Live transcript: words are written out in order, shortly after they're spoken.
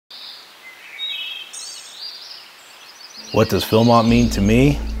What does Philmont mean to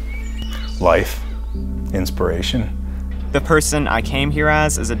me? Life, inspiration. The person I came here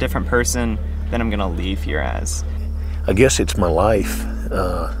as is a different person than I'm gonna leave here as. I guess it's my life.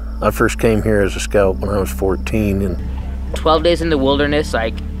 I first came here as a scout when I was 14, and 12 days in the wilderness,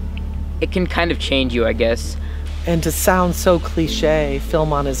 like, it can kind of change you, I guess. And to sound so cliche,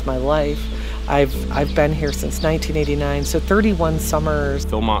 Philmont is my life. I've been here since 1989, so 31 summers.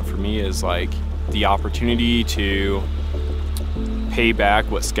 Philmont for me is like the opportunity to pay back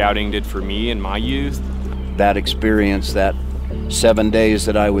what scouting did for me in my youth. That experience, that 7 days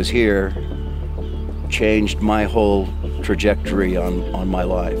that I was here, changed my whole trajectory on my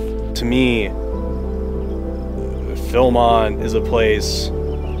life. To me, Philmont is a place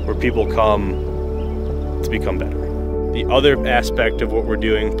where people come to become better. The other aspect of what we're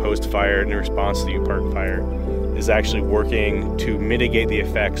doing post-fire in response to the Ute Park fire is actually working to mitigate the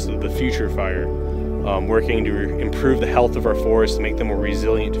effects of the future fire, working to improve the health of our forests, to make them more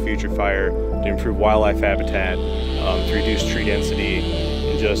resilient to future fire, to improve wildlife habitat, to reduce tree density,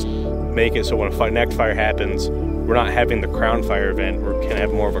 and just make it so when a next fire happens, we're not having the crown fire event, we can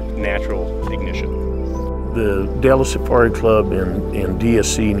have more of a natural ignition. the Dallas Safari Club in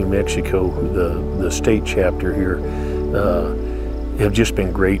DSC, New Mexico, the state chapter here, have just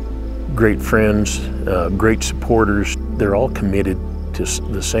been great friends, great supporters. They're all committed to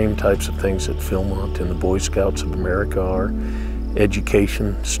the same types of things that Philmont and the Boy Scouts of America are: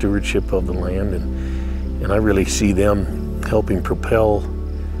 education, stewardship of the land, and I really see them helping propel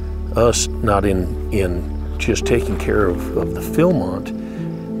us, not in just taking care of the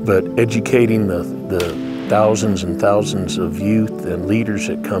Philmont, but educating the thousands and thousands of youth and leaders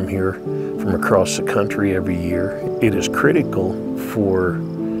that come here from across the country every year. It is critical for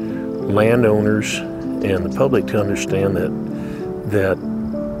landowners and the public to understand that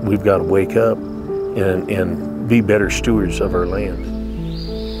we've got to wake up and be better stewards of our land.